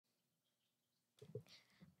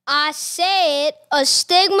I said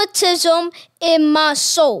astigmatism in my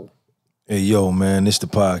soul. Hey, yo, man, this the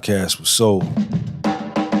podcast with Soul.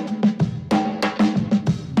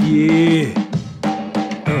 Yeah.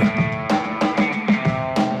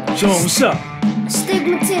 Sean, what's up?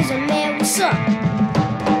 Astigmatism, man, what's up?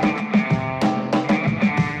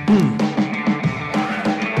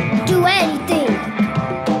 Do anything.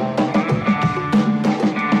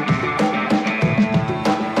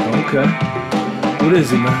 Okay. What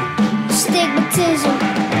is it, man? Astigmatism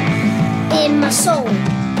in my soul.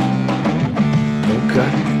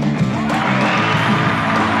 Okay.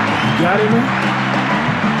 You got it, man?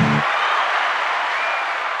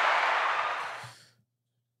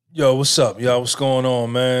 Yo, what's up, y'all? What's going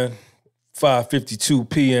on, man? 5:52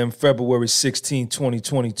 p.m., February 16,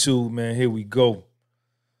 2022, man. Here we go.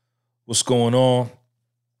 What's going on?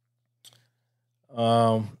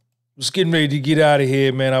 Was getting ready to get out of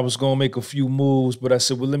here, man. I was going to make a few moves, but I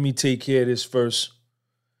said, well, let me take care of this first.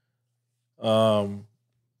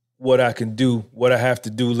 What I can do, what I have to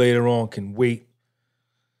do later on can wait.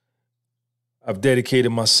 I've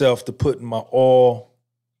dedicated myself to putting my all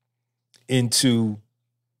into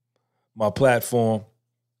my platform.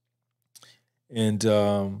 And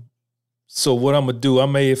so what I'm going to do,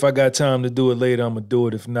 if I got time to do it later, I'm going to do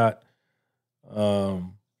it. If not,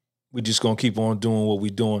 we're just going to keep on doing what we're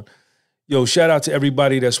doing. Yo, shout out to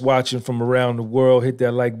everybody that's watching from around the world. Hit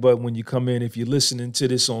that like button when you come in. If you're listening to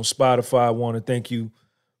this on Spotify, I want to thank you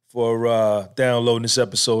for downloading this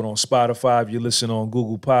episode on Spotify. If you're listening on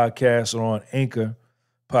Google Podcasts or on Anchor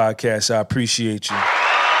Podcasts, I appreciate you.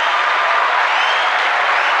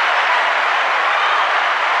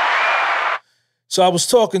 So I was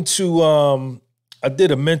talking to, I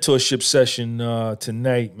did a mentorship session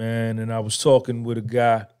tonight, man, and I was talking with a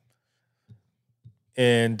guy.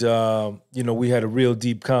 And, we had a real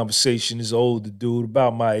deep conversation. He's an older dude,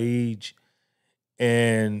 about my age.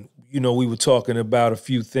 And, we were talking about a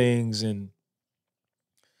few things. And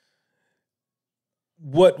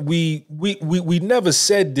what we never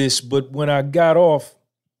said this, but when I got off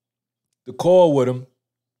the call with him,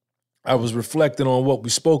 I was reflecting on what we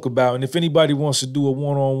spoke about. And if anybody wants to do a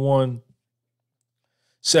one-on-one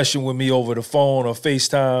session with me over the phone or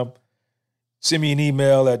FaceTime, send me an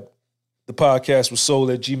email at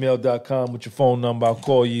thepodcastwithsoul@gmail.com with your phone number. I'll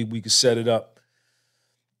call you. We can set it up.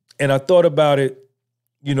 And I thought about it,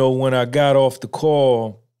 when I got off the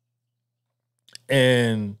call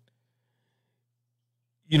and,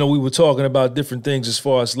 we were talking about different things as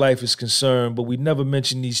far as life is concerned, but we never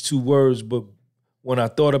mentioned these two words. But when I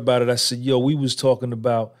thought about it, I said, we was talking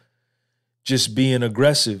about just being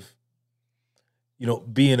aggressive,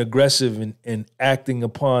 being aggressive and acting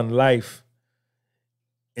upon life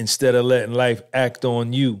instead of letting life act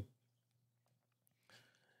on you.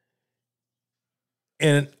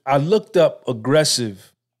 And I looked up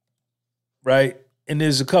aggressive, right? And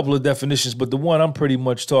there's a couple of definitions, but the one I'm pretty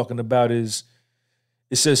much talking about is,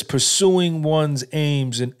 it says pursuing one's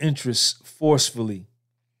aims and interests forcefully,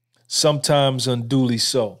 sometimes unduly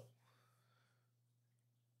so.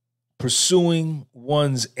 Pursuing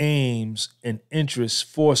one's aims and interests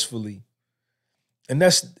forcefully. And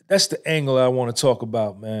that's the angle I want to talk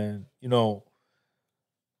about, man. And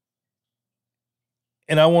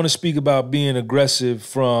I want to speak about being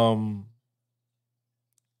aggressive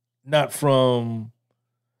not from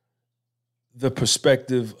the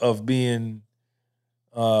perspective of being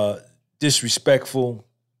disrespectful,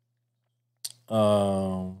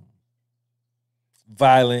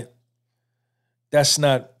 violent. That's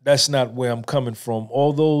not where I'm coming from.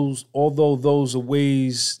 Although those are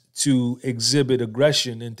ways to exhibit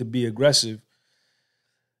aggression and to be aggressive,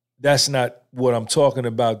 that's not what I'm talking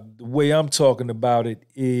about. The way I'm talking about it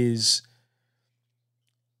is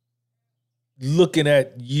looking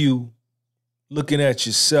at you, looking at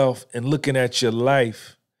yourself, and looking at your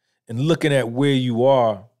life, and looking at where you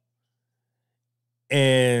are,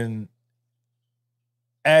 and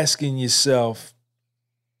asking yourself,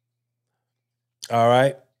 all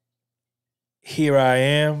right, here I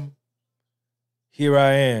am.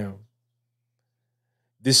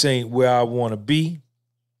 This ain't where I want to be.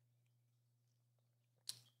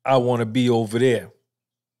 I want to be over there,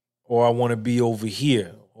 or I want to be over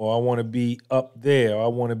here, or I want to be up there, or I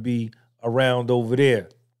want to be around over there.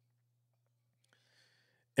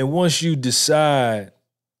 And once you decide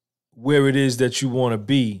where it is that you want to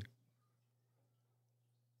be,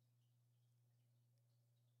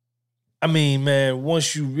 I mean, man,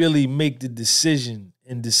 once you really make the decision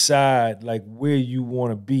and decide like where you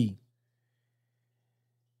want to be,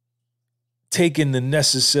 taking the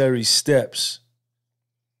necessary steps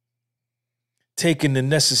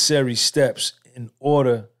in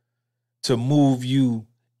order to move you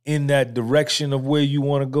in that direction of where you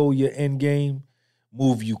want to go, your end game,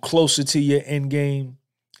 move you closer to your end game,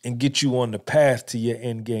 and get you on the path to your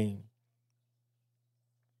end game.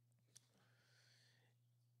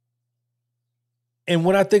 And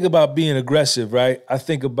when I think about being aggressive, right, I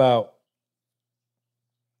think about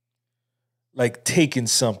like taking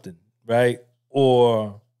something, right?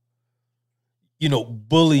 Or,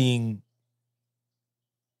 bullying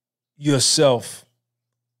yourself,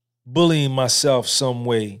 bullying myself some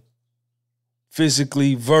way,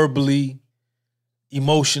 physically, verbally,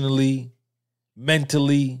 emotionally,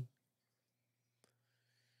 mentally.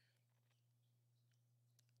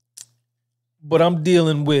 But I'm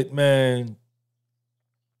dealing with, man,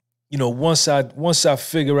 once I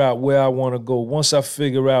figure out where I want to go, once I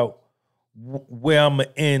figure out where I'm going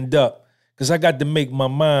to end up, because I got to make my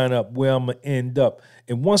mind up where I'm going to end up.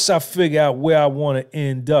 And once I figure out where I want to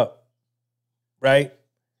end up, right,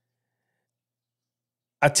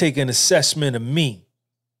 I take an assessment of me.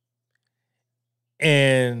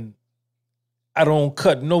 And I don't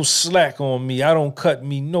cut no slack on me. I don't cut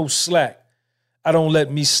me no slack. I don't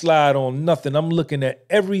let me slide on nothing. I'm looking at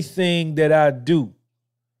everything that I do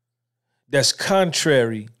that's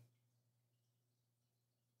contrary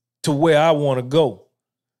to where I want to go.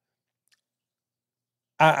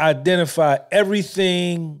 I identify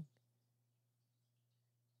everything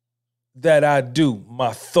that I do,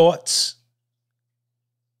 my thoughts,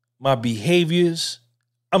 my behaviors.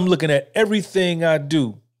 I'm looking at everything I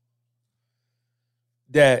do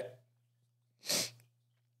that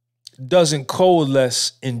doesn't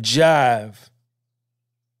coalesce and jive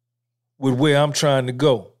with where I'm trying to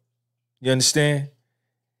go. You understand?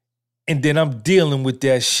 And then I'm dealing with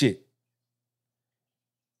that shit.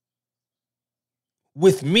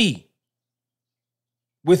 With me.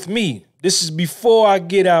 This is before I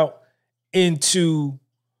get out into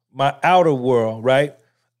my outer world, right?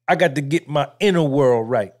 I got to get my inner world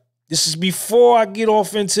right. This is before I get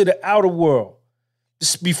off into the outer world.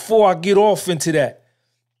 This is before I get off into that.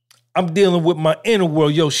 I'm dealing with my inner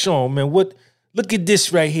world. Yo, Sean, man, look at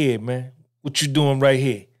this right here, man. What you doing right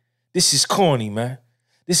here? This is corny, man.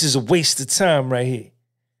 This is a waste of time right here.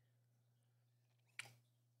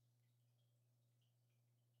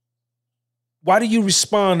 Why do you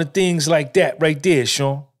respond to things like that right there,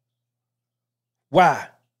 Sean? Why?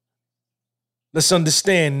 Let's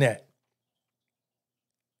understand that.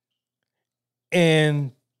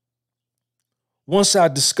 And once I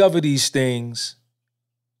discover these things,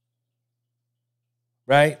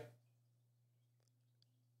 right,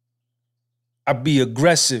 I be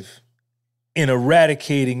aggressive in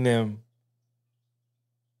eradicating them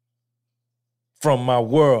from my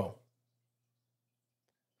world,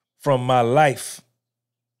 from my life.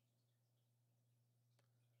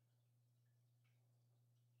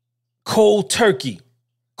 Cold turkey.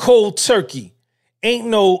 Ain't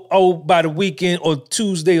no, by the weekend or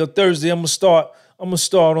Tuesday or Thursday, I'm gonna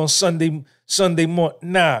start on Sunday morning.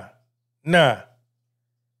 Nah.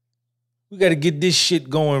 We gotta get this shit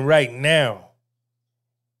going right now.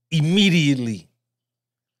 Immediately.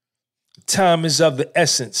 Time is of the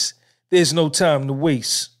essence. There's no time to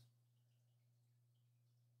waste.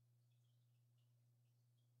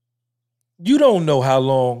 You don't know how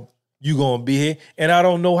long you're gonna be here, and I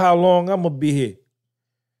don't know how long I'm gonna be here.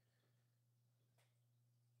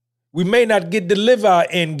 We may not get to live our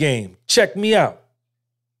end game. Check me out.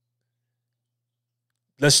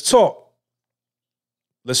 Let's talk.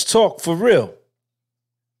 Let's talk for real.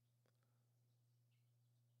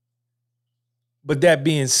 But that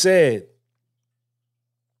being said,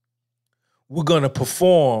 we're going to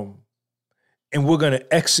perform and we're going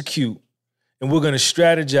to execute and we're going to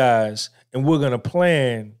strategize and we're going to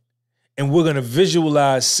plan and we're going to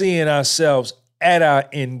visualize seeing ourselves at our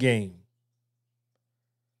end game.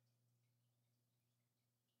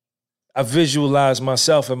 I visualize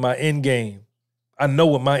myself at my end game. I know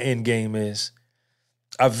what my end game is.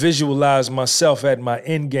 I visualize myself at my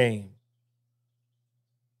end game.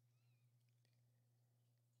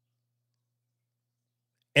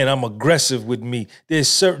 And I'm aggressive with me. There's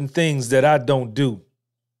certain things that I don't do.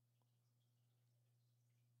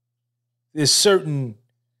 There's certain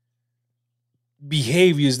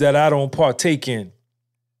behaviors that I don't partake in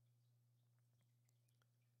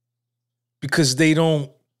because they don't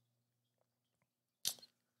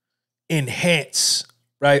enhance,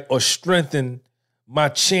 right, or strengthen my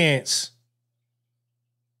chance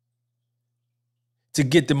to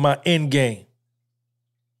get to my end game.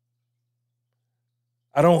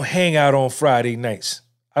 I don't hang out on Friday nights.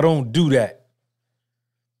 I don't do that.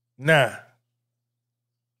 Nah.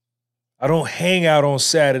 I don't hang out on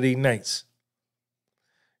Saturday nights.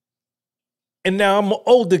 And now I'm an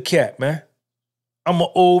older cat, man. I'm an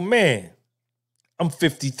old man. I'm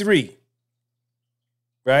 53,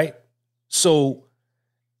 right? So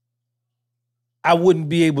I wouldn't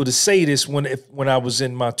be able to say this when I was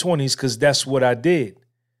in my 20s, because that's what I did.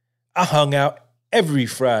 I hung out every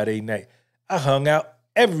Friday night. I hung out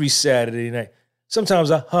every Saturday night.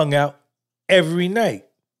 Sometimes I hung out every night.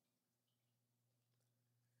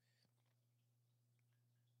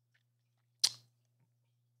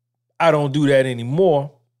 I don't do that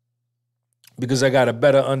anymore because I got a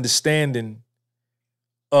better understanding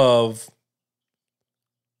of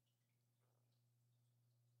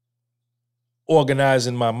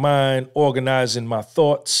organizing my mind, organizing my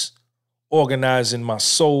thoughts, organizing my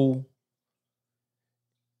soul,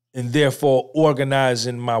 and therefore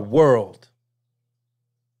organizing my world.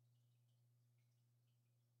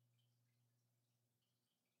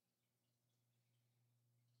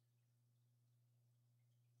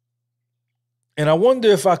 And I wonder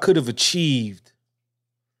if I could have achieved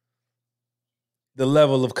the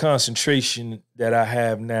level of concentration that I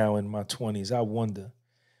have now in my 20s. I wonder.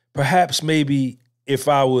 Perhaps maybe if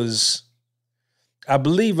I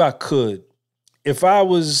believe I could, if I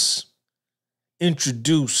was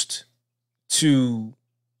introduced to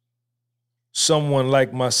someone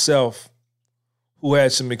like myself who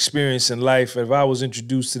had some experience in life, if I was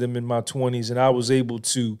introduced to them in my 20s and I was able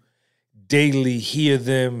to daily hear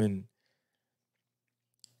them and,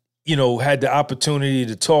 you know, had the opportunity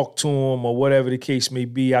to talk to them or whatever the case may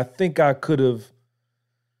be, I think I could have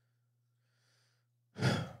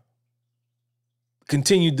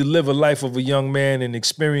continued to live a life of a young man and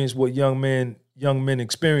experience what young men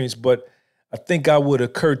experience, but I think I would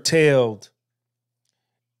have curtailed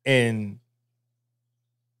and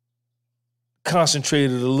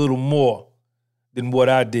concentrated a little more than what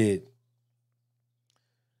I did.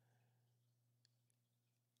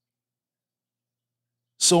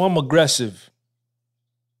 So I'm aggressive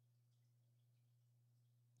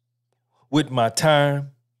with my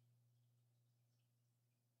time.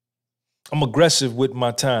 I'm aggressive with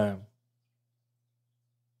my time.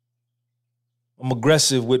 I'm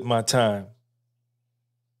aggressive with my time.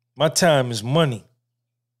 My time is money.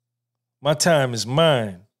 My time is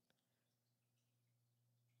mine.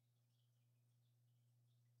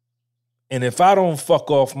 And if I don't fuck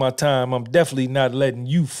off my time, I'm definitely not letting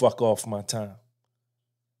you fuck off my time.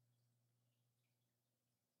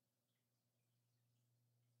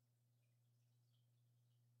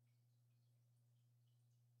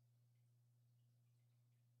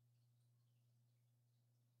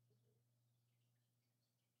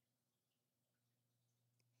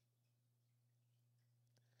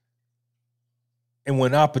 And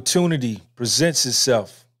when opportunity presents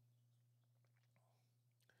itself,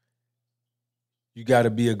 you got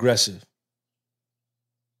to be aggressive.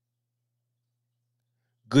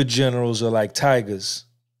 Good generals are like tigers.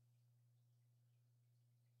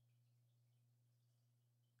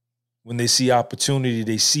 When they see opportunity,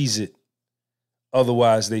 they seize it.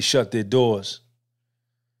 Otherwise, they shut their doors.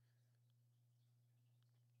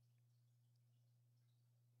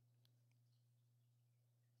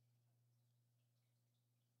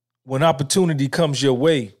 When opportunity comes your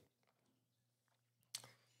way,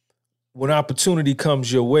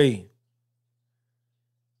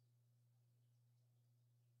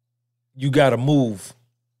 you got to move.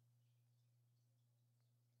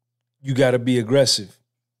 You got to be aggressive.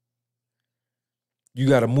 You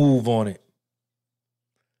got to move on it.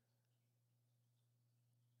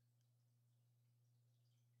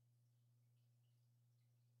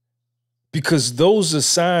 Because those are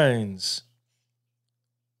signs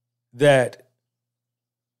that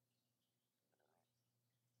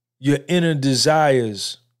your inner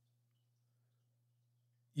desires,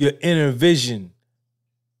 your inner vision,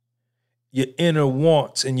 your inner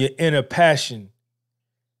wants, and your inner passion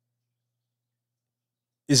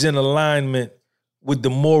is in alignment with the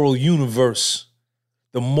moral universe,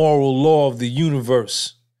 the moral law of the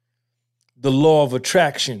universe, the law of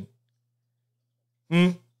attraction.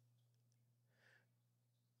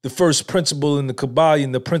 The first principle in the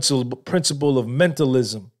Kabbalion, the principle of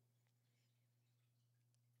mentalism.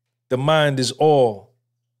 The mind is all.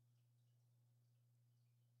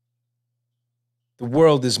 The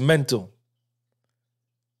world is mental.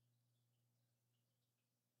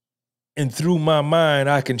 And through my mind,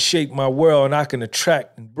 I can shape my world and I can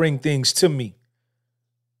attract and bring things to me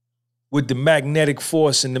with the magnetic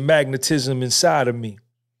force and the magnetism inside of me.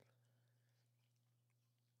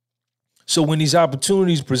 So when these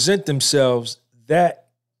opportunities present themselves, that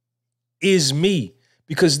is me,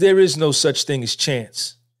 because there is no such thing as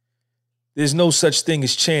chance. There's no such thing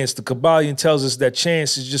as chance. The Kabbalion tells us that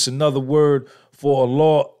chance is just another word for a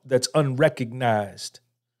law that's unrecognized.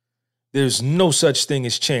 There's no such thing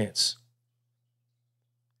as chance.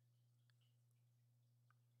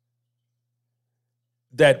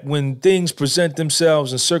 That when things present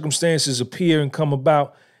themselves and circumstances appear and come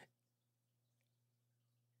about,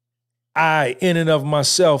 I, in and of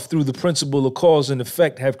myself, through the principle of cause and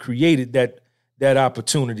effect, have created that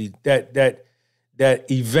opportunity, that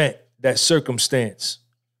event, that circumstance.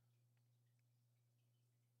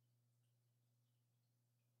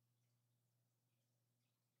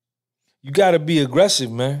 You got to be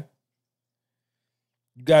aggressive, man.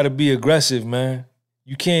 You got to be aggressive, man.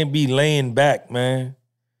 You can't be laying back, man,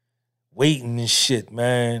 waiting and shit,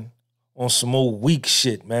 man, on some old weak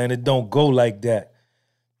shit, man. It don't go like that.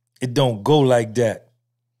 It don't go like that.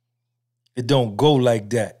 It don't go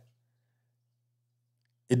like that.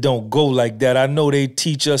 It don't go like that. I know they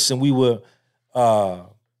teach us, and we were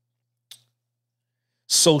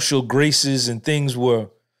social graces and things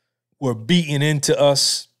were beaten into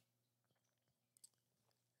us.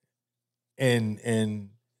 And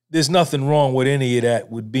there's nothing wrong with any of that,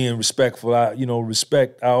 with being respectful.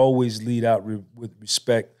 Respect, I always lead out with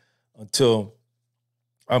respect until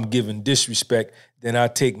I'm given disrespect. Then I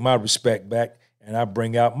take my respect back and I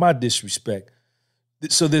bring out my disrespect.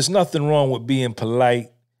 So there's nothing wrong with being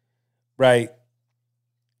polite, right?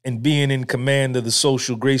 And being in command of the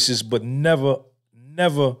social graces, but never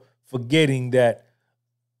forgetting that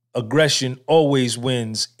aggression always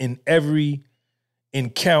wins in every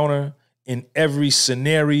encounter, in every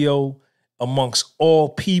scenario, amongst all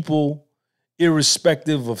people,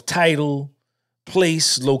 irrespective of title,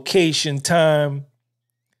 place, location, time.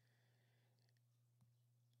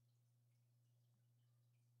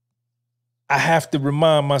 I have to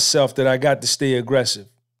remind myself that I got to stay aggressive.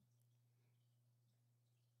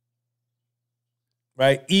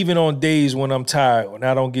 Right? Even on days when I'm tired, when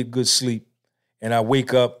I don't get good sleep, and I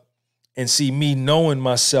wake up and see me knowing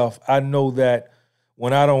myself, I know that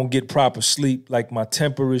when I don't get proper sleep, like my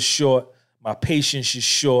temper is short, my patience is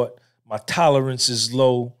short, my tolerance is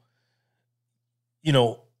low,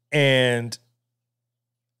 and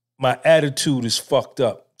my attitude is fucked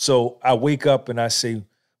up. So I wake up and I say,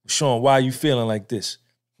 Sean, why are you feeling like this?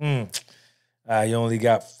 You only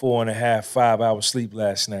got 4.5, 5 hours sleep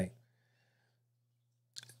last night.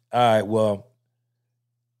 All right, well,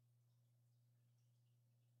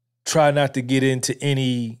 try not to get into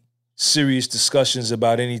any serious discussions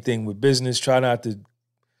about anything with business. Try not to,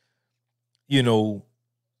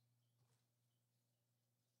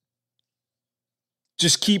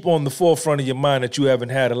 just keep on the forefront of your mind that you haven't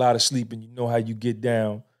had a lot of sleep, and you know how you get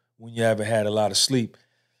down when you haven't had a lot of sleep.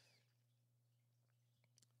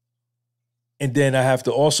 And then I have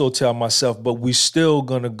to also tell myself, but we still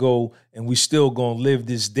gonna go and we still gonna live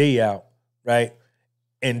this day out, right?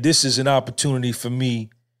 And this is an opportunity for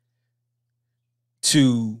me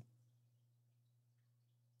to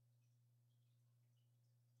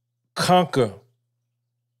conquer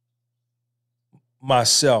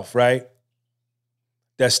myself, right?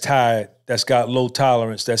 That's tired, that's got low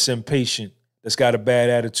tolerance, that's impatient, that's got a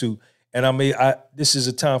bad attitude. And this is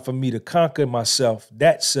a time for me to conquer myself,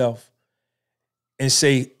 that self, and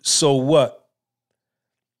say, so what?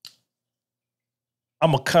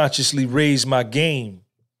 I'm gonna consciously raise my game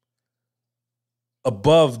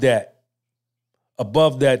above that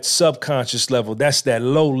subconscious level. That's that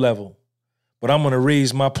low level. But I'm gonna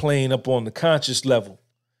raise my plane up on the conscious level,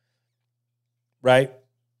 right?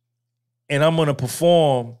 And I'm gonna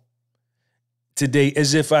perform today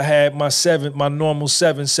as if I had my normal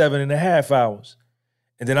 7.5 hours.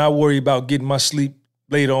 And then I worry about getting my sleep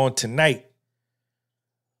later on tonight.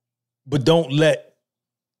 But don't let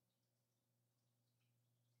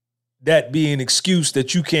that be an excuse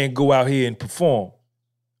that you can't go out here and perform,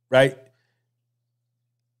 right?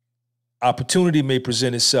 Opportunity may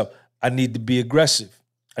present itself. I need to be aggressive.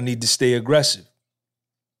 I need to stay aggressive.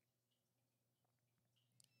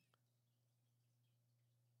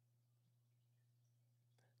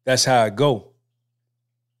 That's how I go.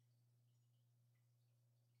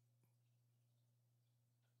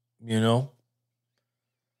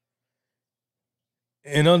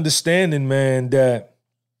 And understanding, man, that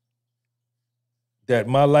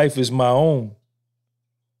my life is my own.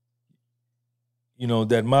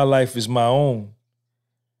 That my life is my own.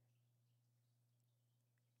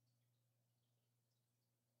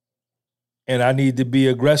 And I need to be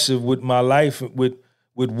aggressive with my life, with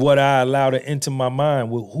what I allow to enter my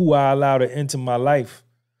mind, with who I allow to enter my life,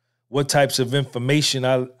 what types of information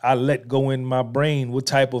I let go in my brain, what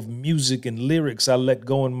type of music and lyrics I let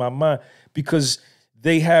go in my mind. Because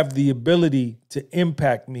they have the ability to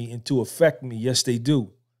impact me and to affect me. Yes, they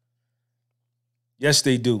do. Yes,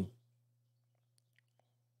 they do.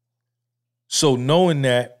 So knowing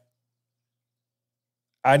that,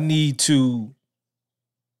 I need to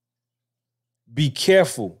be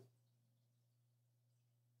careful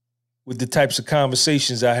with the types of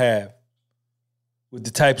conversations I have, with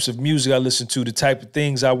the types of music I listen to, the type of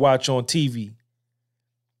things I watch on TV.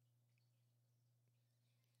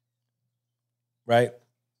 Right?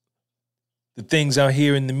 The things I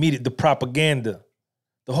hear in the media, the propaganda,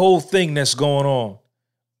 the whole thing that's going on,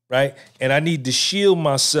 right? And I need to shield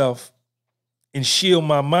myself and shield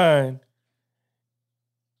my mind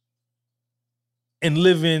and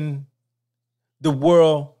live in the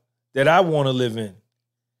world that I want to live in.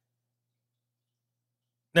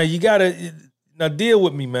 Now you gotta, now deal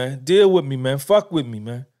with me, man. Deal with me, man. Fuck with me,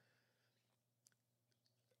 man.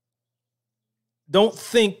 Don't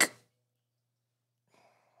think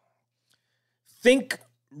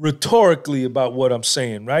rhetorically about what I'm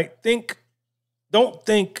saying, right? Don't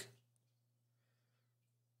think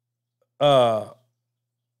I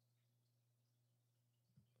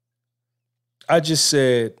just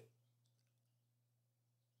said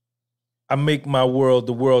I make my world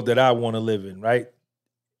the world that I want to live in, right?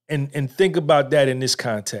 And think about that in this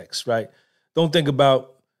context, right? Don't think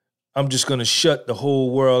about I'm just going to shut the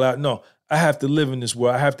whole world out. No, I have to live in this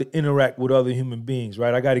world. I have to interact with other human beings,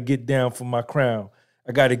 right? I got to get down from my crown.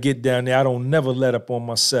 I got to get down there. I don't never let up on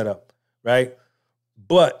my setup, right?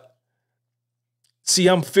 But see,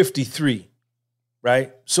 I'm 53,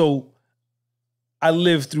 right? So I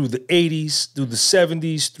lived through the 80s, through the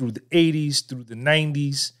 70s, through the 80s, through the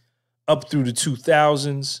 90s, up through the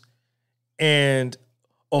 2000s. And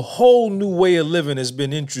a whole new way of living has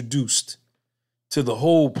been introduced to the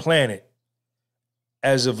whole planet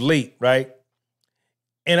as of late, right?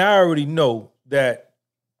 And I already know that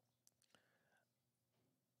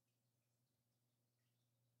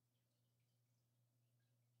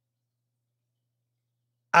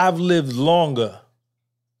I've lived longer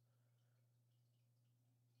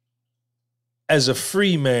as a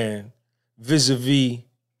free man vis-a-vis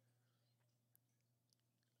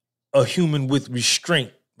a human with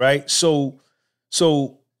restraint, right? So,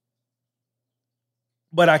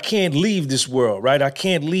 but I can't leave this world, right? I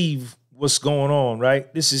can't leave what's going on,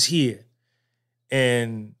 right? This is here.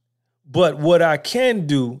 But what I can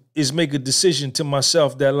do is make a decision to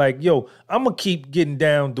myself that like, yo, I'm gonna keep getting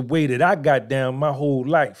down the way that I got down my whole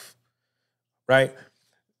life, right?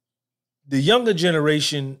 The younger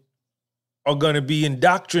generation are gonna be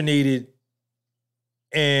indoctrinated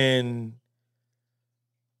and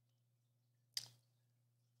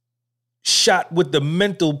shot with the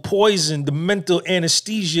mental poison, the mental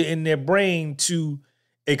anesthesia in their brain to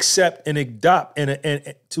accept and adopt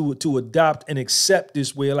and to adopt and accept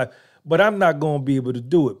this way of life. But I'm not going to be able to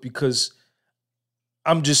do it because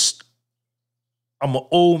I'm an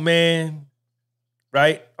old man,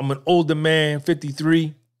 right? I'm an older man,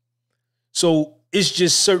 53. So it's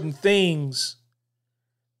just certain things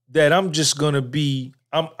that I'm just going to be,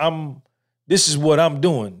 this is what I'm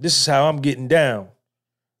doing. This is how I'm getting down.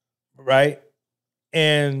 Right?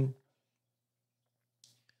 And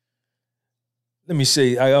let me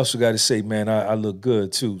say, I also got to say, man, I look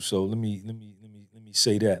good too. So let me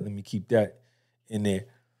say that. Let me keep that in there.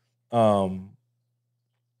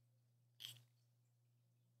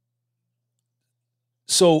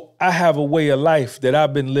 So I have a way of life that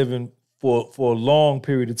I've been living for a long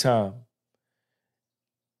period of time.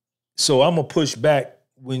 So I'm gonna push back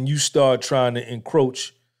when you start trying to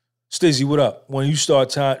encroach. Stacey, what up? When you start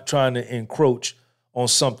trying to encroach on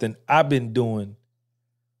something I've been doing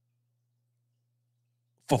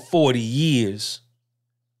for 40 years.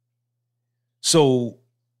 So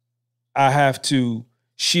I have to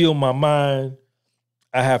shield my mind.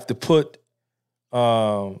 I have to put,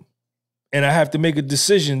 and I have to make a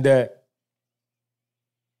decision that,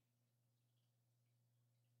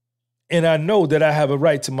 and I know that I have a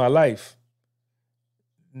right to my life.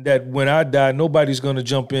 That when I die, nobody's going to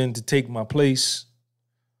jump in to take my place.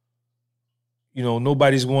 You know,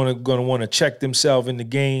 nobody's going to want to check themselves in the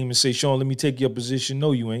game and say, Sean, let me take your position.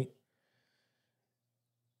 No, you ain't.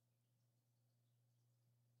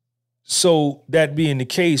 So that being the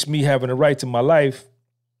case, me having a right to my life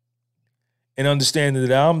and understanding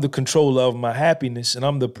that I'm the controller of my happiness and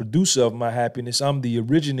I'm the producer of my happiness, I'm the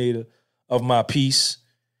originator of my peace,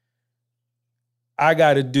 I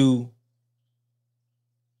got to do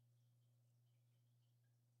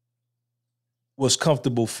what's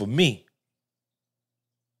comfortable for me.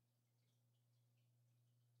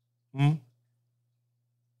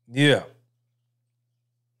 Yeah.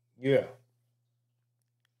 Yeah.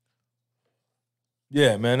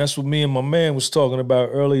 Yeah, man, that's what me and my man was talking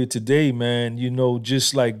about earlier today, man. You know,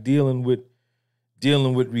 just like dealing with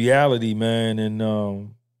reality, man, and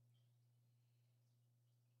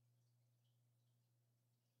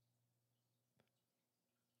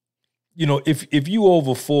you know, if you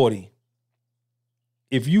over 40,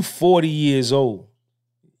 if you 40 years old,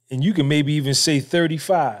 and you can maybe even say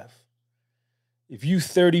 35, if you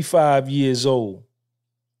 35 years old,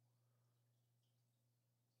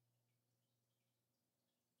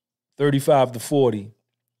 35 to 40,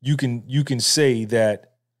 you can say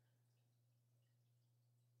that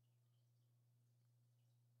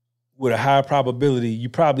with a high probability, you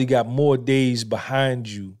probably got more days behind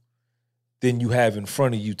you than you have in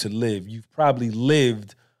front of you to live. You've probably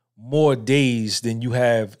lived more days than you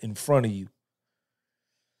have in front of you.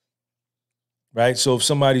 Right? So if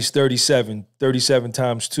somebody's 37, 37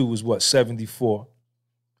 times 2 is what? 74.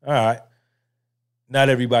 All right. Not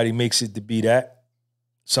everybody makes it to be that.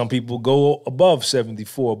 Some people go above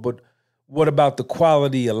 74, but what about the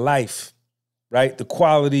quality of life, right? The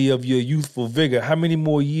quality of your youthful vigor. How many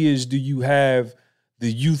more years do you have the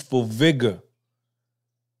youthful vigor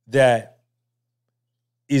that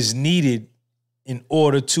is needed in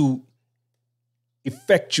order to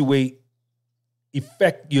effect your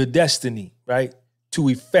destiny, right? To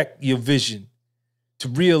effect your vision, to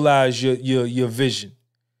realize your vision,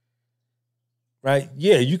 right?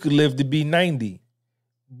 Yeah, you could live to be 90,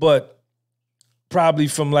 but probably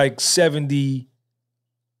from like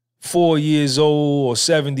 74 years old or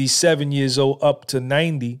 77 years old up to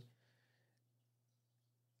 90,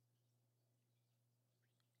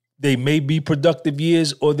 they may be productive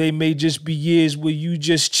years, or they may just be years where you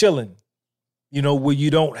just chilling, you know, where you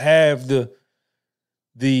don't have the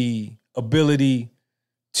ability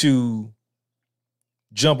to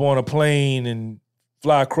jump on a plane and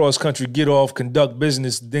fly across country, get off, conduct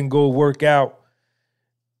business, then go work out,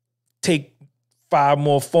 take 5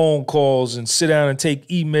 more phone calls and sit down and take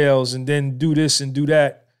emails and then do this and do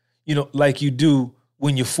that, you know, like you do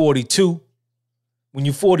when you're 42. When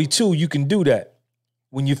you're 42, you can do that.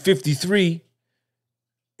 When you're 53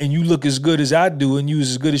 and you look as good as I do and you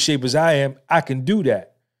as good a shape as I am, I can do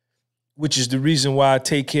that, which is the reason why I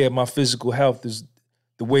take care of my physical health is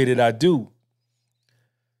the way that I do.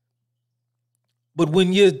 But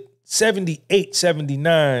when you're 78,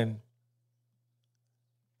 79,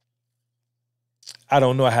 I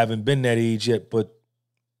don't know, I haven't been that age yet, but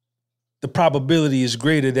the probability is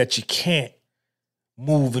greater that you can't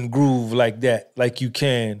move and groove like that, like you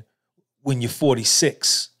can when you're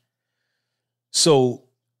 46. So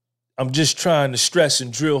I'm just trying to stress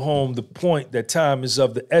and drill home the point that time is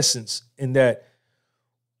of the essence, in that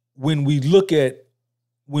when we look at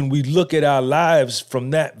our lives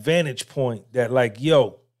from that vantage point, that like,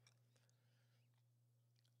 yo,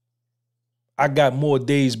 I got more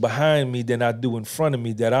days behind me than I do in front of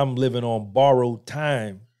me, that I'm living on borrowed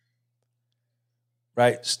time,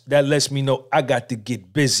 right? That lets me know I got to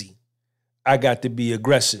get busy. I got to be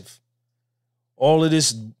aggressive. All of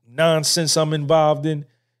this nonsense I'm involved in,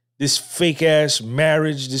 this fake ass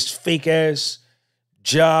marriage, this fake ass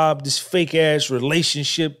job, this fake ass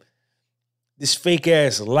relationship, this fake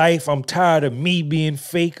ass life. I'm tired of me being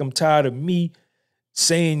fake. I'm tired of me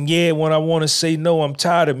saying yeah when I want to say no. I'm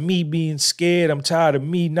tired of me being scared. I'm tired of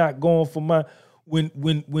me not going for my.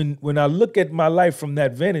 When I look at my life from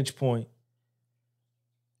that vantage point,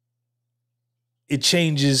 it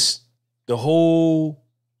changes the whole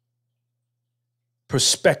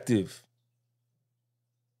perspective.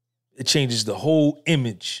 It changes the whole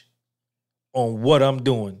image on what I'm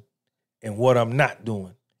doing and what I'm not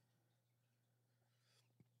doing.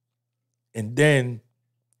 And then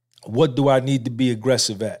what do I need to be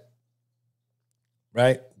aggressive at?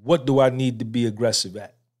 Right? What do I need to be aggressive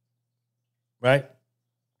at? Right?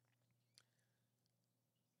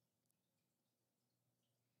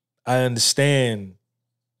 I understand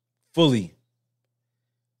fully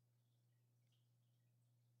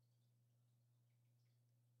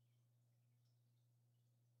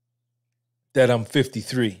that I'm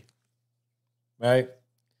 53, right?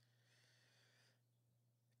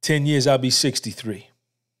 10 years, I'll be 63,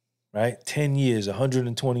 right? 10 years,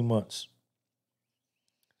 120 months.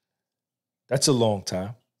 That's a long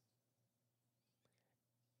time.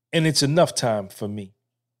 And it's enough time for me.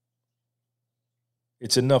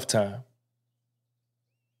 It's enough time.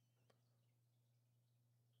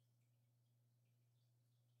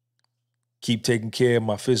 Keep taking care of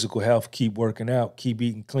my physical health, keep working out, keep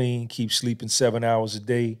eating clean, keep sleeping 7 hours a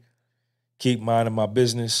day, keep minding my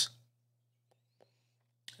business.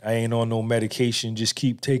 I ain't on no medication, just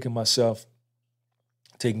keep taking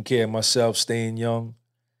care of myself, staying young.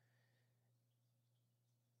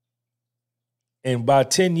 And by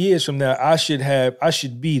 10 years from now, I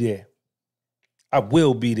should be there. I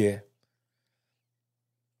will be there.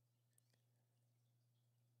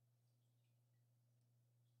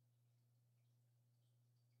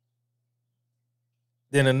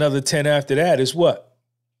 Then another 10 after that is what?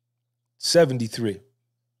 73.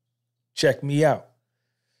 Check me out.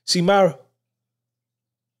 See, my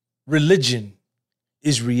religion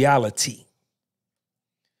is reality.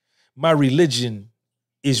 My religion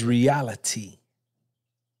is reality.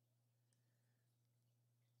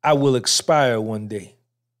 I will expire one day,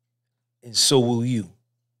 and so will you.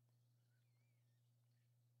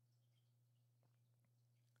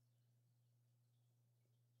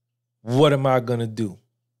 What am I going to do?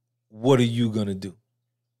 What are you going to do?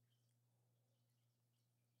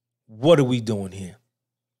 What are we doing here?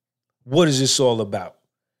 What is this all about?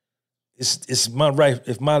 Is my life,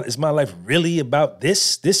 is my life really about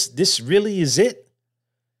this? This really is it?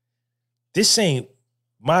 This ain't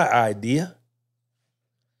my idea.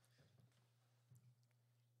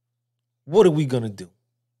 What are we going to do?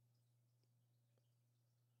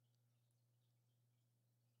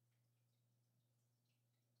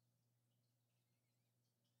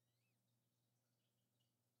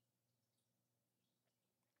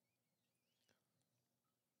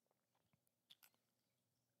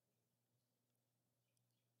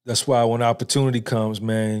 That's why when opportunity comes,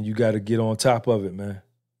 man, you got to get on top of it, man.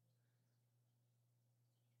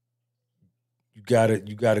 You got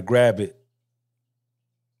to grab it.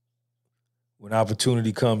 When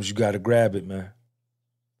opportunity comes, you got to grab it, man.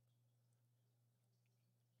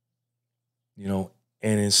 You know,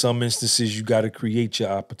 and in some instances, you got to create your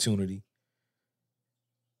opportunity.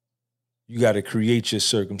 You got to create your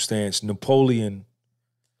circumstance. Napoleon,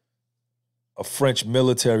 a French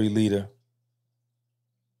military leader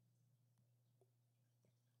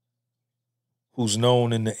who's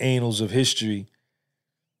known in the annals of history,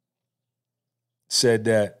 said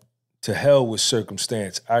that to hell with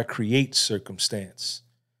circumstance, I create circumstance.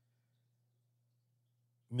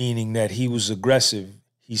 Meaning that he was aggressive.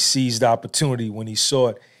 He seized opportunity when he saw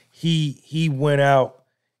it. He went out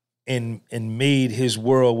and made his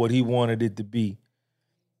world what he wanted it to be.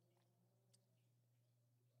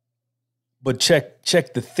 But check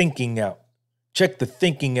the thinking out. Check the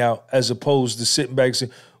thinking out as opposed to sitting back and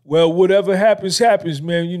saying, well, whatever happens, happens,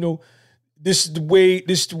 man. You know, this is the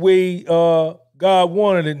way God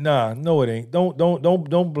wanted it. Nah, no, it ain't.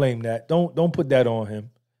 Don't blame that. Don't put that on him.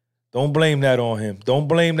 Don't blame that on him. Don't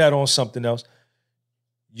blame that on something else.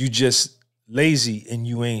 You just lazy and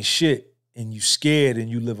you ain't shit and you scared and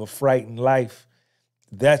you live a frightened life.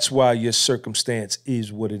 That's why your circumstance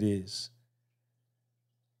is what it is.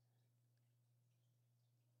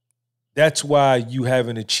 That's why you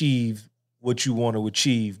haven't achieved what you want to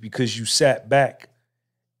achieve, because you sat back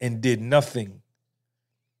and did nothing.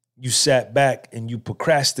 You sat back and you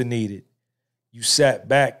procrastinated. You sat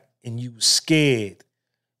back and you were scared.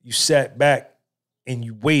 You sat back and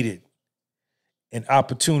you waited. And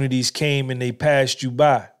opportunities came and they passed you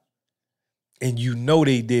by. And you know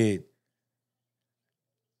they did.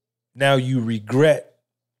 Now you regret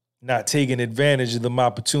not taking advantage of them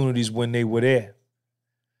opportunities when they were there.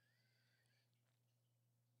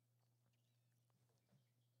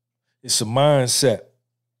 It's a mindset.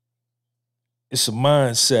 It's a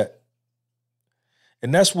mindset.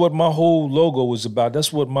 And that's what my whole logo is about.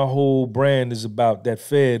 That's what my whole brand is about, that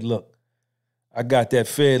Fed look. I got that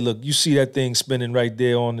Fed look. You see that thing spinning right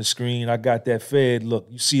there on the screen. I got that Fed look.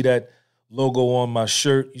 You see that logo on my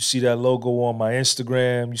shirt. You see that logo on my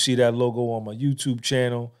Instagram. You see that logo on my YouTube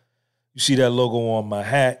channel. You see that logo on my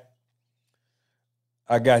hat.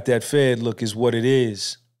 I got that Fed look is what it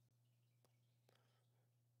is.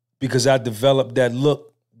 Because I developed that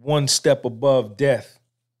look one step above death.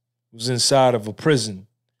 It was inside of a prison.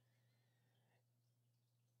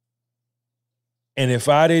 And if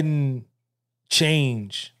I didn't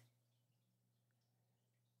change,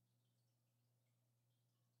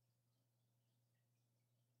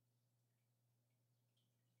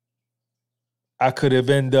 I could have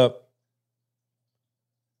ended up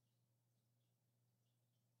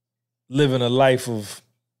living a life of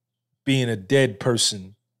being a dead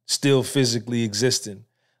person, still physically existing,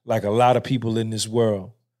 like a lot of people in this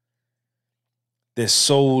world. Their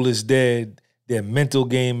soul is dead. Their mental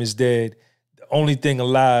game is dead. The only thing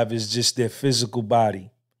alive is just their physical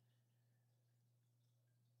body.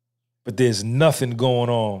 But there's nothing going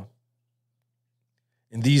on.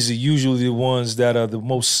 And these are usually the ones that are the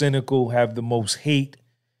most cynical, have the most hate.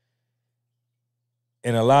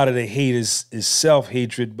 And a lot of the hate is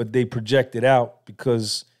self-hatred, but they project it out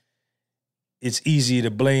because it's easier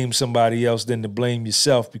to blame somebody else than to blame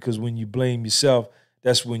yourself, because when you blame yourself,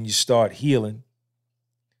 that's when you start healing.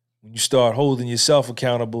 When you start holding yourself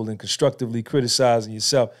accountable and constructively criticizing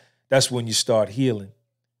yourself, that's when you start healing.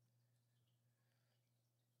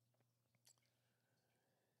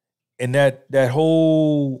 And that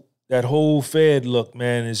whole Fed look,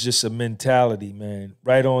 man, is just a mentality, man.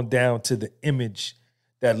 Right on down to the image,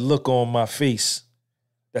 that look on my face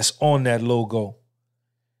that's on that logo.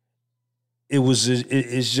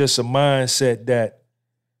 It's just a mindset that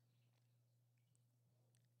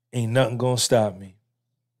ain't nothing gonna stop me.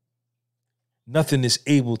 Nothing is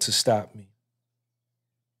able to stop me.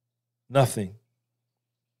 Nothing.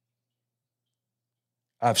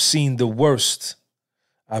 I've seen the worst.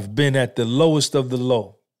 I've been at the lowest of the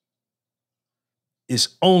low. It's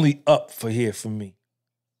only up for here for me.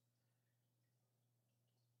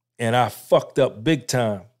 And I fucked up big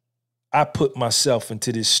time. I put myself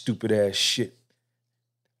into this stupid ass shit.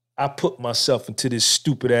 I put myself into this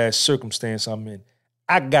stupid ass circumstance I'm in.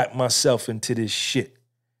 I got myself into this shit.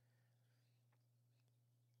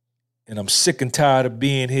 And I'm sick and tired of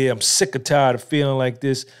being here. I'm sick and tired of feeling like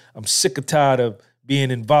this. I'm sick and tired of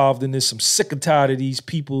being involved in this. I'm sick and tired of these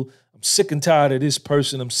people. I'm sick and tired of this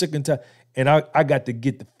person. I'm sick and tired. And I got to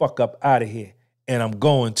get the fuck up out of here. And I'm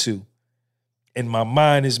going to. And my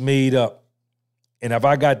mind is made up. And if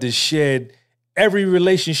I got to shed every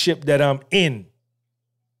relationship that I'm in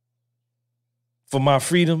for my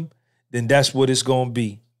freedom, then that's what it's going to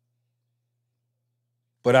be.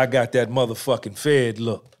 But I got that motherfucking Fed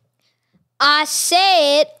look. I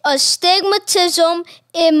said astigmatism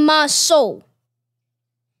in my soul.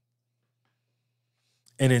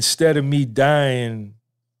 And instead of me dying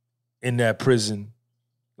in that prison,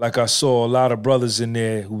 like I saw a lot of brothers in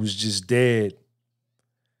there who was just dead,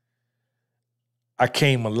 I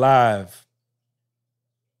came alive.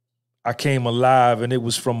 I came alive, and it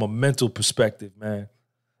was from a mental perspective, man.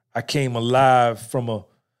 I came alive from a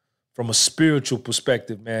spiritual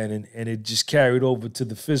perspective, man, and it just carried over to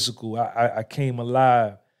the physical. I came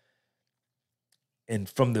alive. And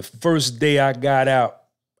from the first day I got out,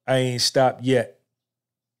 I ain't stopped yet.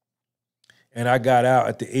 And I got out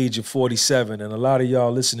at the age of 47. And a lot of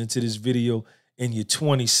y'all listening to this video and you're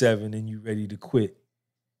 27 and you ready to quit.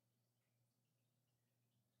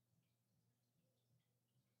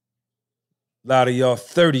 A lot of y'all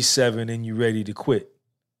 37 and you ready to quit.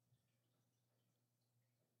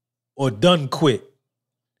 Or done quit.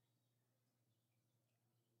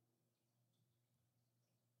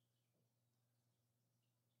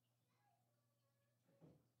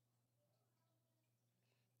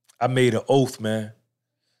 I made an oath, man.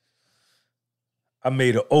 I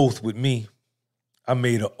made an oath with me. I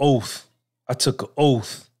made an oath. I took an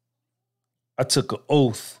oath. I took an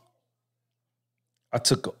oath. I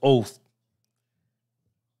took an oath.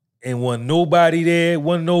 And wasn't nobody there,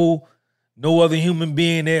 wasn't no other human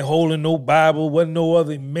being there holding no Bible, wasn't no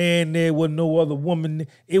other man there, wasn't no other woman there.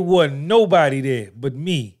 It wasn't nobody there but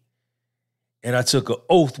me. And I took an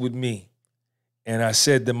oath with me. And I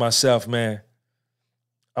said to myself, man,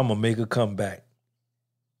 I'm going to make a comeback.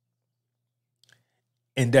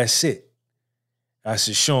 And that's it. I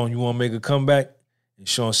said, Sean, you want to make a comeback? And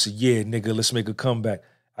Sean said, yeah, nigga, let's make a comeback.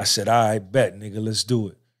 I said, all right, bet, nigga, let's do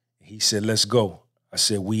it. He said, let's go. I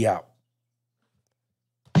said, we out.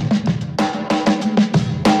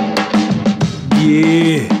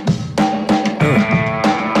 Yeah.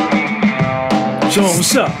 Sean,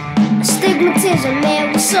 what's up? Astigmatism,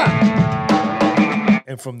 man, what's up?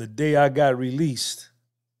 And from the day I got released,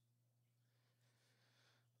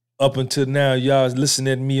 up until now, y'all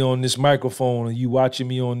listening to me on this microphone and you watching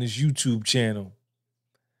me on this YouTube channel,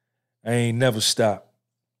 I ain't never stopped.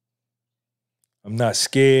 I'm not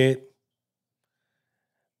scared.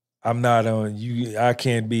 I'm not on you. I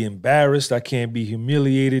can't be embarrassed. I can't be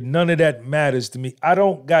humiliated. None of that matters to me. I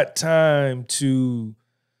don't got time to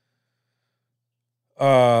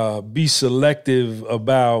be selective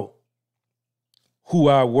about who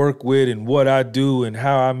I work with and what I do and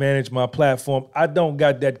how I manage my platform. I don't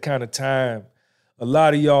got that kind of time. A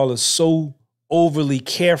lot of y'all are so overly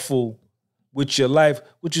careful with your life,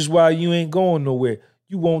 which is why you ain't going nowhere.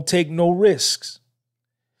 You won't take no risks.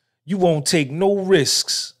 You won't take no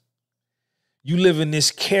risks. You living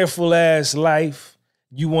this careful ass life.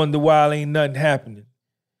 You wonder why ain't nothing happening.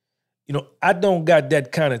 You know, I don't got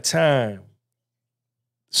that kind of time.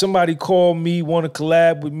 Somebody call me, want to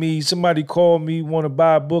collab with me. Somebody call me, want to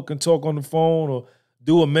buy a book and talk on the phone or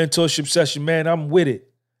do a mentorship session. Man, I'm with it.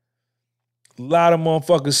 A lot of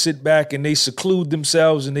motherfuckers sit back and they seclude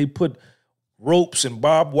themselves and they put ropes and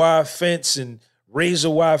barbed wire fence and razor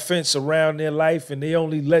wire fence around their life and they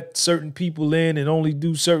only let certain people in and only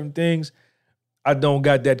do certain things. I don't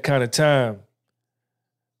got that kind of time.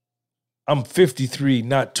 I'm 53,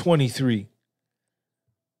 not 23.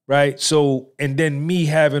 Right? So, and then me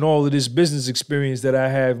having all of this business experience that I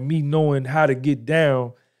have, me knowing how to get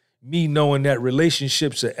down, me knowing that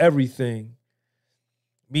relationships are everything,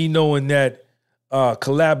 me knowing that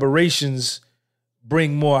collaborations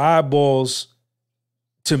bring more eyeballs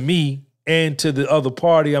to me and to the other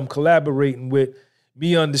party I'm collaborating with,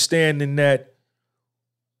 me understanding that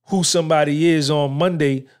who somebody is on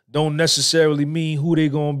Monday don't necessarily mean who they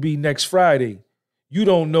gonna be next Friday. You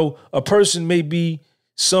don't know. A person may be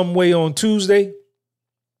some way on Tuesday,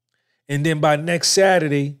 and then by next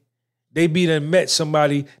Saturday, they be done met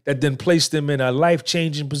somebody that then placed them in a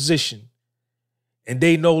life-changing position. And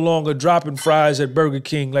they no longer dropping fries at Burger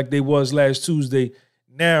King like they was last Tuesday.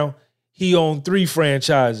 Now he owned 3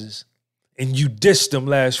 franchises, and you dissed him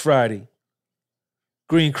last Friday.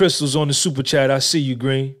 Green Crystal's on the super chat. I see you,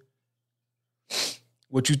 Green.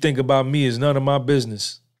 What you think about me is none of my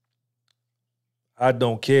business. I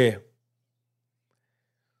don't care.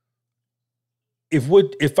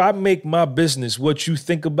 If I make my business what you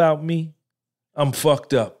think about me, I'm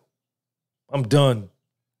fucked up. I'm done.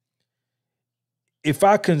 If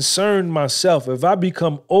I concern myself, if I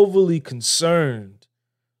become overly concerned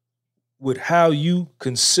with how you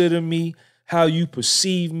consider me, how you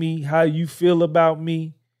perceive me, how you feel about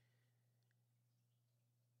me,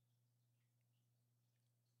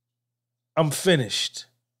 I'm finished.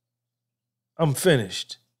 I'm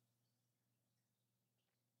finished.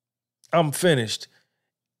 I'm finished.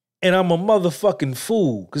 And I'm a motherfucking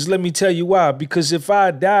fool. Because let me tell you why. Because if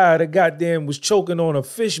I died, I goddamn was choking on a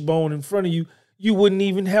fish bone in front of you, you wouldn't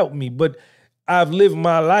even help me. But I've lived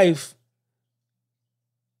my life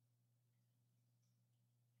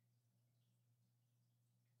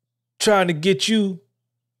trying to get you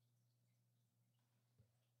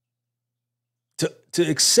to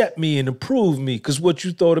accept me and approve me because what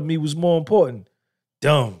you thought of me was more important.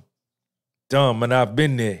 Dumb. And I've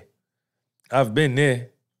been there. I've been there.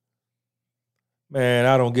 Man,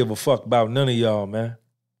 I don't give a fuck about none of y'all, man.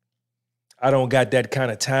 I don't got that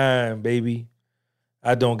kind of time, baby.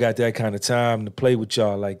 I don't got that kind of time to play with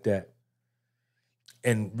y'all like that.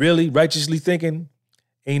 And really, righteously thinking,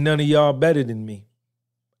 ain't none of y'all better than me.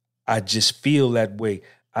 I just feel that way.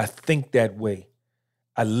 I think that way.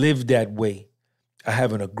 I live that way. I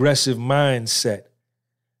have an aggressive mindset.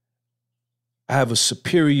 I have a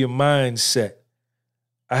superior mindset.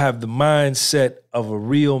 I have the mindset of a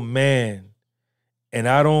real man. And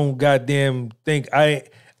I don't goddamn think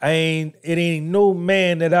it ain't no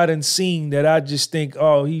man that I done seen that I just think,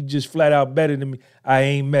 oh, he just flat out better than me. I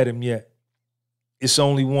ain't met him yet. It's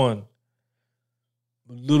only one.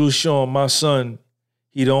 Little Sean, my son,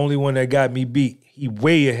 he the only one that got me beat. He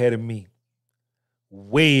way ahead of me.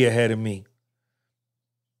 Way ahead of me.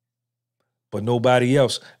 But nobody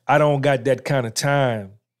else. I don't got that kind of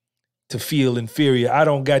time to feel inferior. I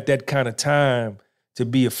don't got that kind of time to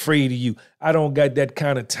be afraid of you. I don't got that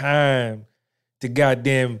kind of time to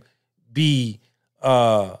goddamn be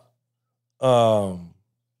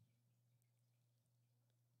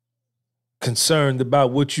concerned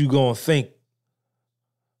about what you gonna think.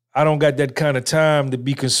 I don't got that kind of time to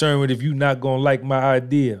be concerned with if you not gonna like my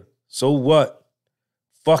idea. So what?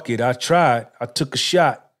 Fuck it. I tried. I took a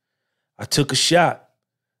shot. I took a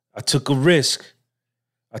risk.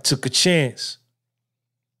 I took a chance.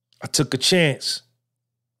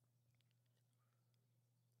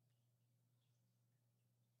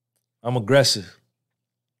 I'm aggressive.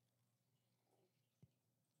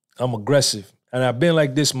 And I've been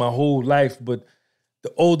like this my whole life, but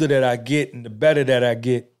the older that I get and the better that I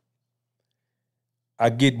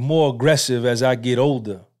get more aggressive as I get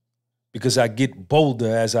older because I get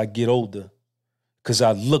bolder as I get older because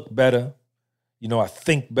I look better. You know, I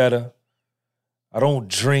think better. I don't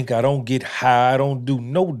drink. I don't get high. I don't do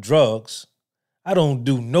no drugs. I don't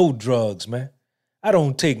do no drugs, man. I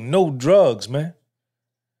don't take no drugs, man.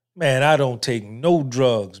 Man, I don't take no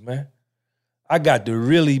drugs, man. I got to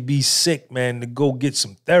really be sick, man, to go get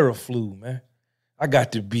some Theraflu, man. I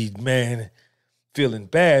got to be, man, feeling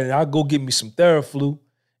bad. And I'll go get me some Theraflu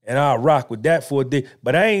and I'll rock with that for a day.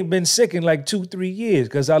 But I ain't been sick in like 2-3 years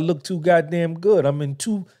because I look too goddamn good. I'm in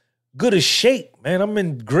too good a shape, man. I'm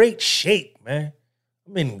in great shape, man.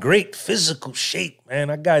 I'm in great physical shape, man.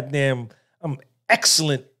 I'm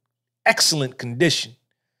excellent condition.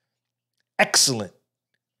 Excellent.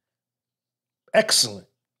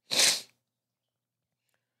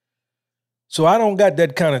 So I don't got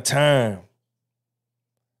that kind of time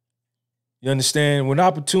You understand? When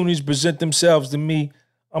opportunities present themselves to me,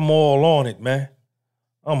 I'm all on it, man.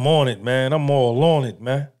 I'm on it, man. I'm all on it,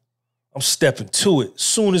 man. I'm stepping to it. As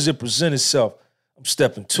soon as it presents itself, I'm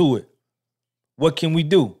stepping to it. What can we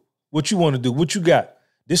do? What you want to do? What you got?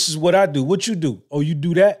 This is what I do. What you do? Oh, you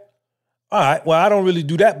do that? All right. Well, I don't really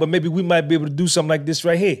do that, but maybe we might be able to do something like this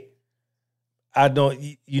right here.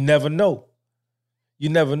 You never know. You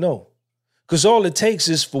never know. Because all it takes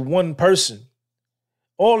is for one person.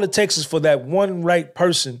 All it takes is for that one right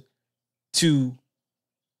person to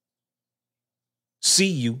see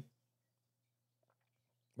you.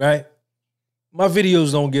 Right? My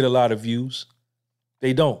videos don't get a lot of views.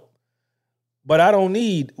 They don't. But I don't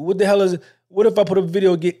need, what the hell is it? What if I put up a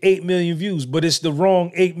video and get 8 million views, but it's the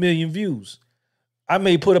wrong 8 million views? I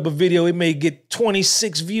may put up a video, it may get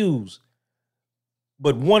 26 views.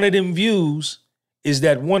 But one of them views is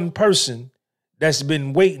that one person that's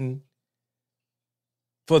been waiting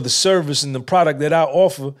for the service and the product that I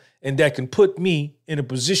offer, and that can put me in a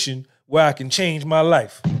position where I can change my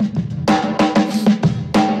life.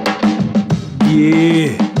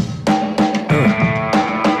 Yeah.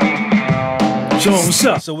 Show 'em what's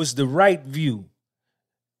up. So it's the right view.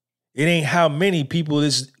 It ain't how many people,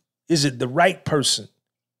 is it the right person?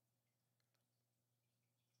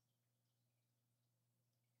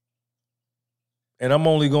 And I'm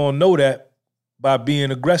only gonna know that by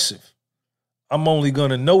being aggressive. I'm only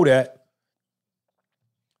gonna know that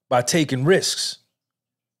by taking risks.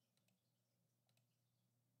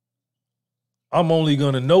 I'm only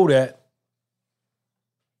gonna know that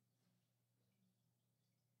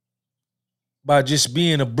by just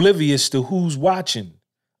being oblivious to who's watching.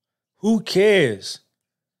 Who cares?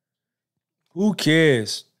 Who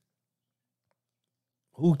cares?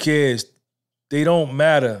 Who cares? They don't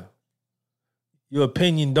matter. Your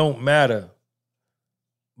opinion don't matter.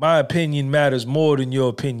 My opinion matters more than your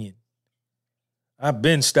opinion. I've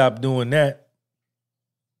been stopped doing that.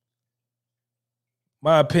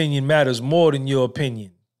 My opinion matters more than your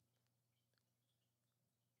opinion.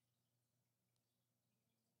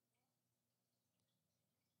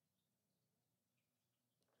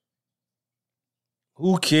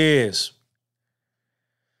 Who cares?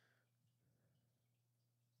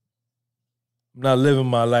 I'm not living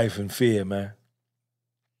my life in fear, man.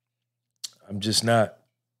 I'm just not.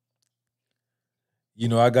 You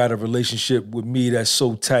know, I got a relationship with me that's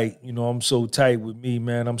so tight. You know, I'm so tight with me,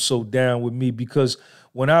 man. I'm so down with me because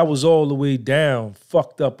when I was all the way down,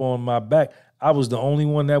 fucked up on my back, I was the only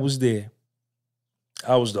one that was there.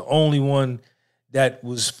 I was the only one that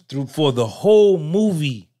was through for the whole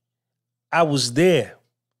movie. I was there.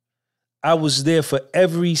 I was there for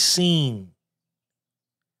every scene.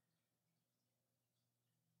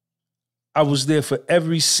 I was there for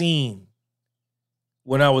every scene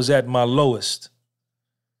when I was at my lowest.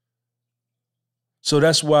 So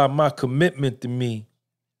that's why my commitment to me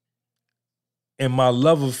and my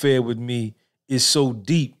love affair with me is so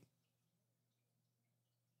deep.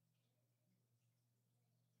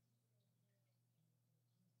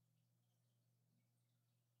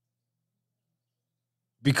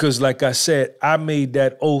 Because like I said, I made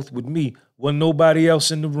that oath with me. Wasn't nobody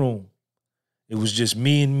else in the room. It was just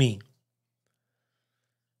me and me.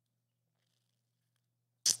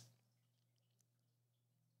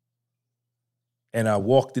 And I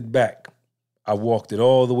walked it back. I walked it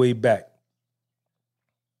all the way back.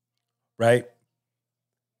 Right?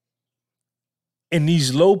 And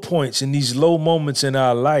these low points and these low moments in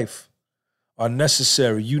our life are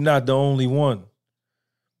necessary. You're not the only one.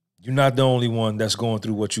 You're not the only one that's going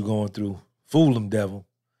through what you're going through. Fool them, devil.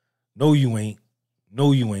 No, you ain't.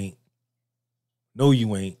 No, you ain't. No,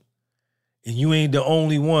 you ain't. And you ain't the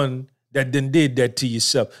only one that done did that to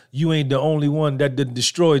yourself. You ain't the only one that done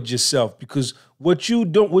destroyed yourself, because what you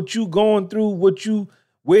going through,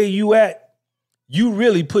 where you at, you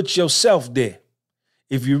really put yourself there.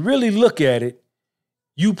 If you really look at it,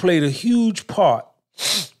 you played a huge part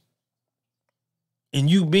in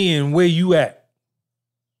you being where you at.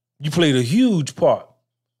 You played a huge part.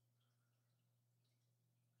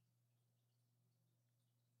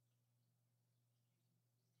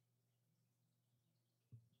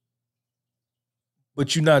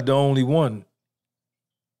 But you're not the only one.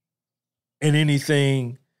 And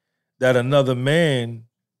anything that another man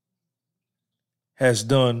has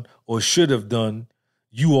done or should have done,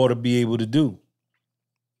 you ought to be able to do.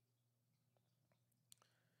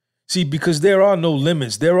 See, because there are no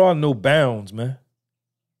limits. There are no bounds, man.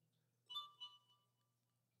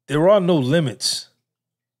 There are no limits.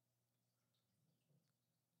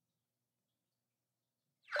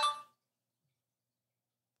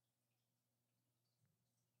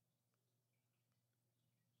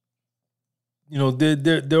 You know,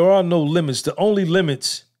 there are no limits. The only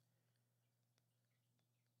limits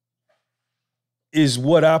is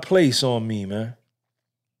what I place on me, man.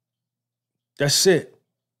 That's it.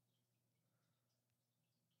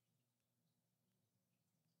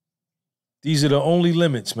 These are the only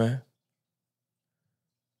limits, man.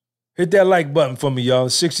 Hit that like button for me, y'all.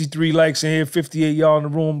 63 likes in here, 58 y'all in the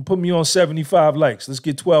room. Put me on 75 likes. Let's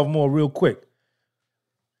get 12 more real quick.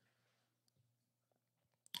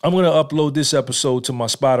 I'm going to upload this episode to my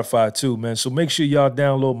Spotify too, man. So make sure y'all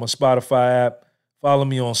download my Spotify app. Follow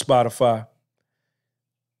me on Spotify.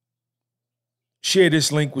 Share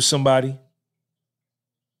this link with somebody.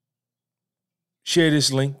 Share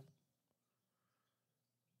this link.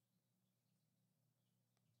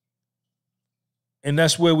 And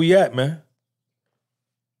that's where we at, man.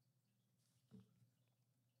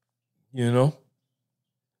 You know?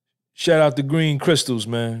 Shout out to Green Crystals,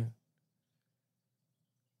 man.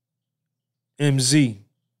 MZ.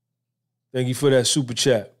 Thank you for that super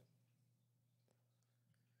chat.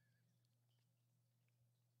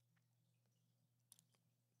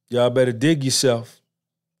 Y'all better dig yourself.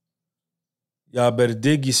 Y'all better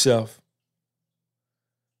dig yourself.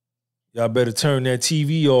 Y'all better turn that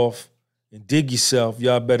TV off and dig yourself.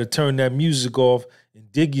 Y'all better turn that music off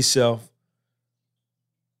and dig yourself.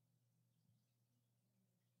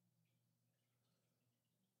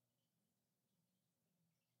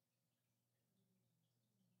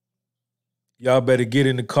 Y'all better get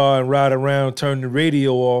in the car and ride around, turn the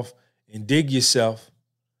radio off and dig yourself.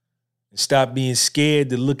 And stop being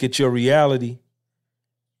scared to look at your reality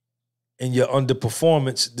and your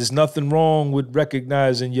underperformance. There's nothing wrong with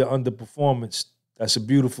recognizing your underperformance. That's a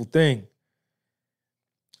beautiful thing.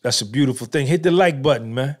 That's a beautiful thing. Hit the like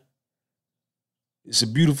button, man. It's a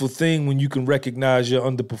beautiful thing when you can recognize your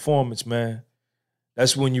underperformance, man.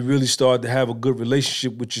 That's when you really start to have a good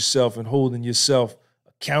relationship with yourself and holding yourself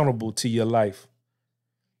accountable to your life.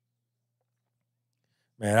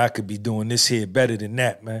 Man, I could be doing this here better than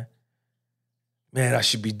that, man. Man, I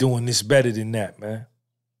should be doing this better than that, man.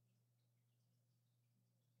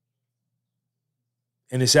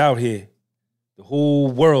 And it's out here. The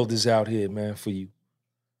whole world is out here, man, for you.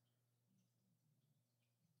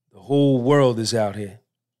 The whole world is out here.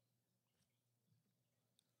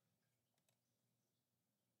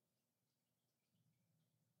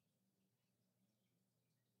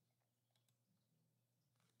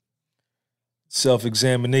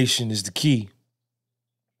 Self-examination is the key.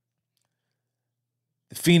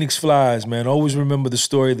 The Phoenix flies, man. Always remember the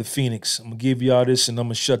story of the Phoenix. I'm going to give y'all this and I'm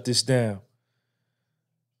going to shut this down.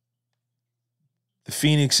 The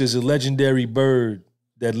Phoenix is a legendary bird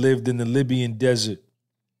that lived in the Libyan desert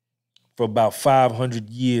for about 500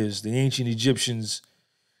 years. The ancient Egyptians,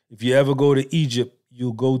 if you ever go to Egypt,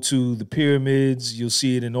 you'll go to the pyramids. You'll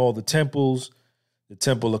see it in all the temples. The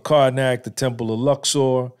Temple of Karnak, the Temple of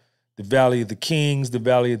Luxor, the Valley of the Kings, the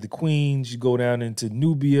Valley of the Queens. You go down into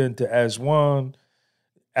Nubia, into Aswan,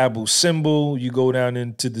 Abu Simbel. You go down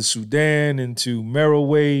into the Sudan, into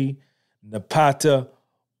Merowe, Napata.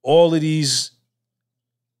 All of these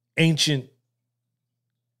ancient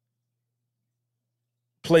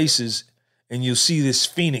places, and you'll see this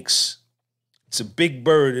phoenix. It's a big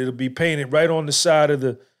bird. It'll be painted right on the side of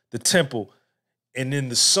the temple. And then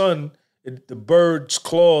the sun, the bird's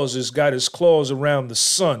claws has got his claws around the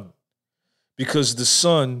sun, because the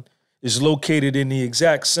sun is located in the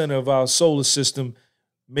exact center of our solar system,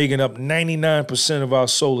 making up 99% of our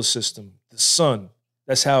solar system. The sun.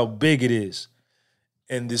 That's how big it is.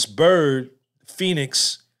 And this bird,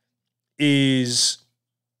 phoenix, is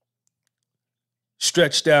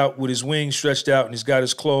stretched out with his wings stretched out, and he's got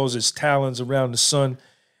his claws, his talons around the sun.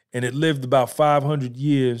 And it lived about 500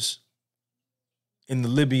 years in the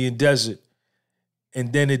Libyan desert.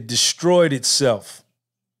 And then it destroyed itself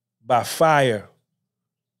by fire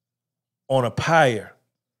on a pyre.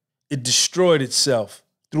 It destroyed itself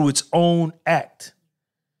through its own act.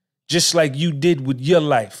 Just like you did with your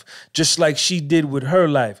life. Just like she did with her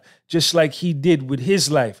life. Just like he did with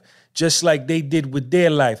his life. Just like they did with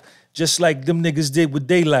their life. Just like them niggas did with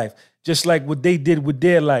their life. Just like what they did with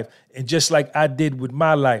their life. And just like I did with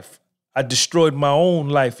my life. I destroyed my own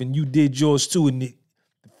life and you did yours too. And the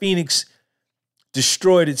phoenix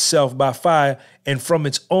destroyed itself by fire, and from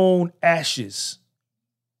its own ashes,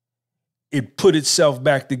 it put itself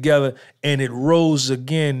back together and it rose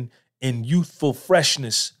again in youthful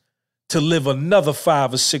freshness to live another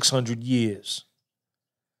 500 or 600 years.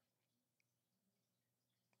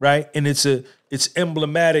 Right? And it's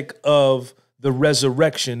emblematic of the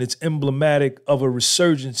resurrection. It's emblematic of a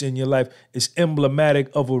resurgence in your life. It's emblematic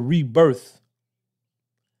of a rebirth.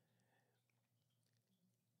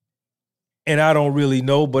 And I don't really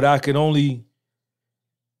know, but I can only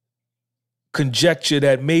conjecture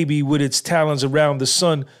that maybe with its talons around the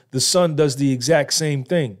sun does the exact same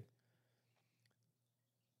thing.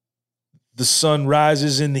 The sun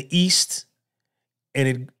rises in the east,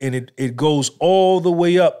 and it goes all the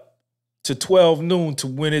way up to 12 noon to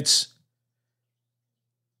when it's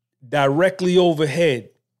directly overhead.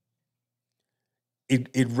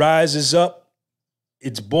 It rises up.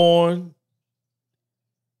 It's born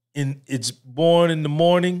in the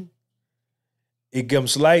morning. It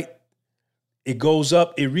comes light. It goes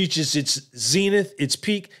up. It reaches its zenith, its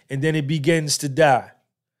peak, and then it begins to die.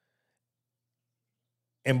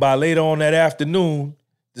 And by later on that afternoon,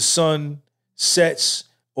 the sun sets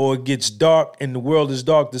or it gets dark and the world is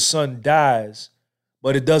dark. The sun dies,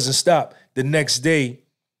 but it doesn't stop. The next day,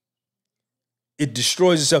 it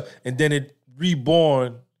destroys itself, and then it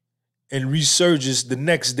reborn and resurges the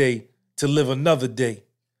next day to live another day.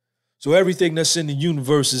 So everything that's in the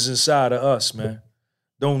universe is inside of us, man.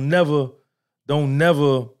 Don't never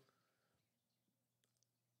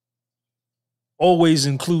always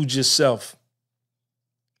include yourself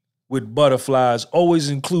with butterflies. Always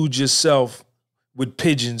include yourself with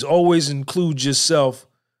pigeons. Always include yourself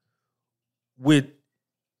with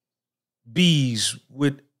bees,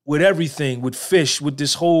 with everything, with fish, with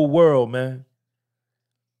this whole world, man.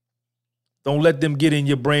 Don't let them get in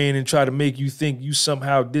your brain and try to make you think you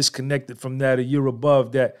somehow disconnected from that or you're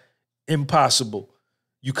above that. Impossible.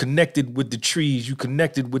 You connected with the trees. You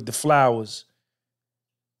connected with the flowers.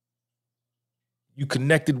 You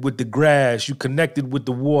connected with the grass. You connected with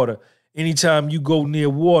the water. Anytime you go near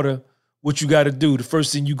water, what you got to do? The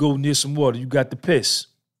first thing you go near some water, you got to piss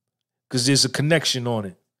because there's a connection on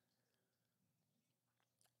it.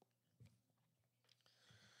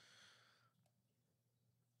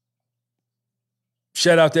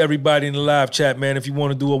 Shout out to everybody in the live chat, man. If you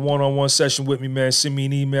want to do a one-on-one session with me, man, send me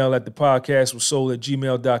an email at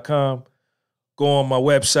thepodcastwithsoul@gmail.com. Go on my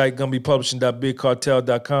website,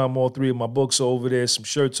 gunbepublishing.bigcartel.com. All three of my books are over there. Some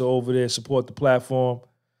shirts are over there. Support the platform.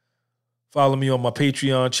 Follow me on my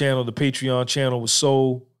Patreon channel, the Patreon channel with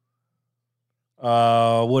Soul.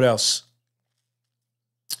 What else?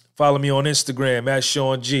 Follow me on Instagram,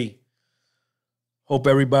 @SeanG. Hope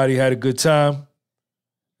everybody had a good time.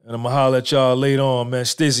 And I'm going to holler at y'all later on, man.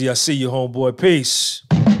 Stizzy, I see you, homeboy. Peace.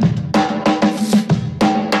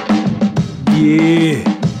 Yeah.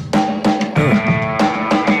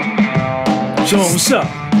 Sean, what's up?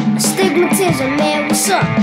 Astigmatism, man, what's up?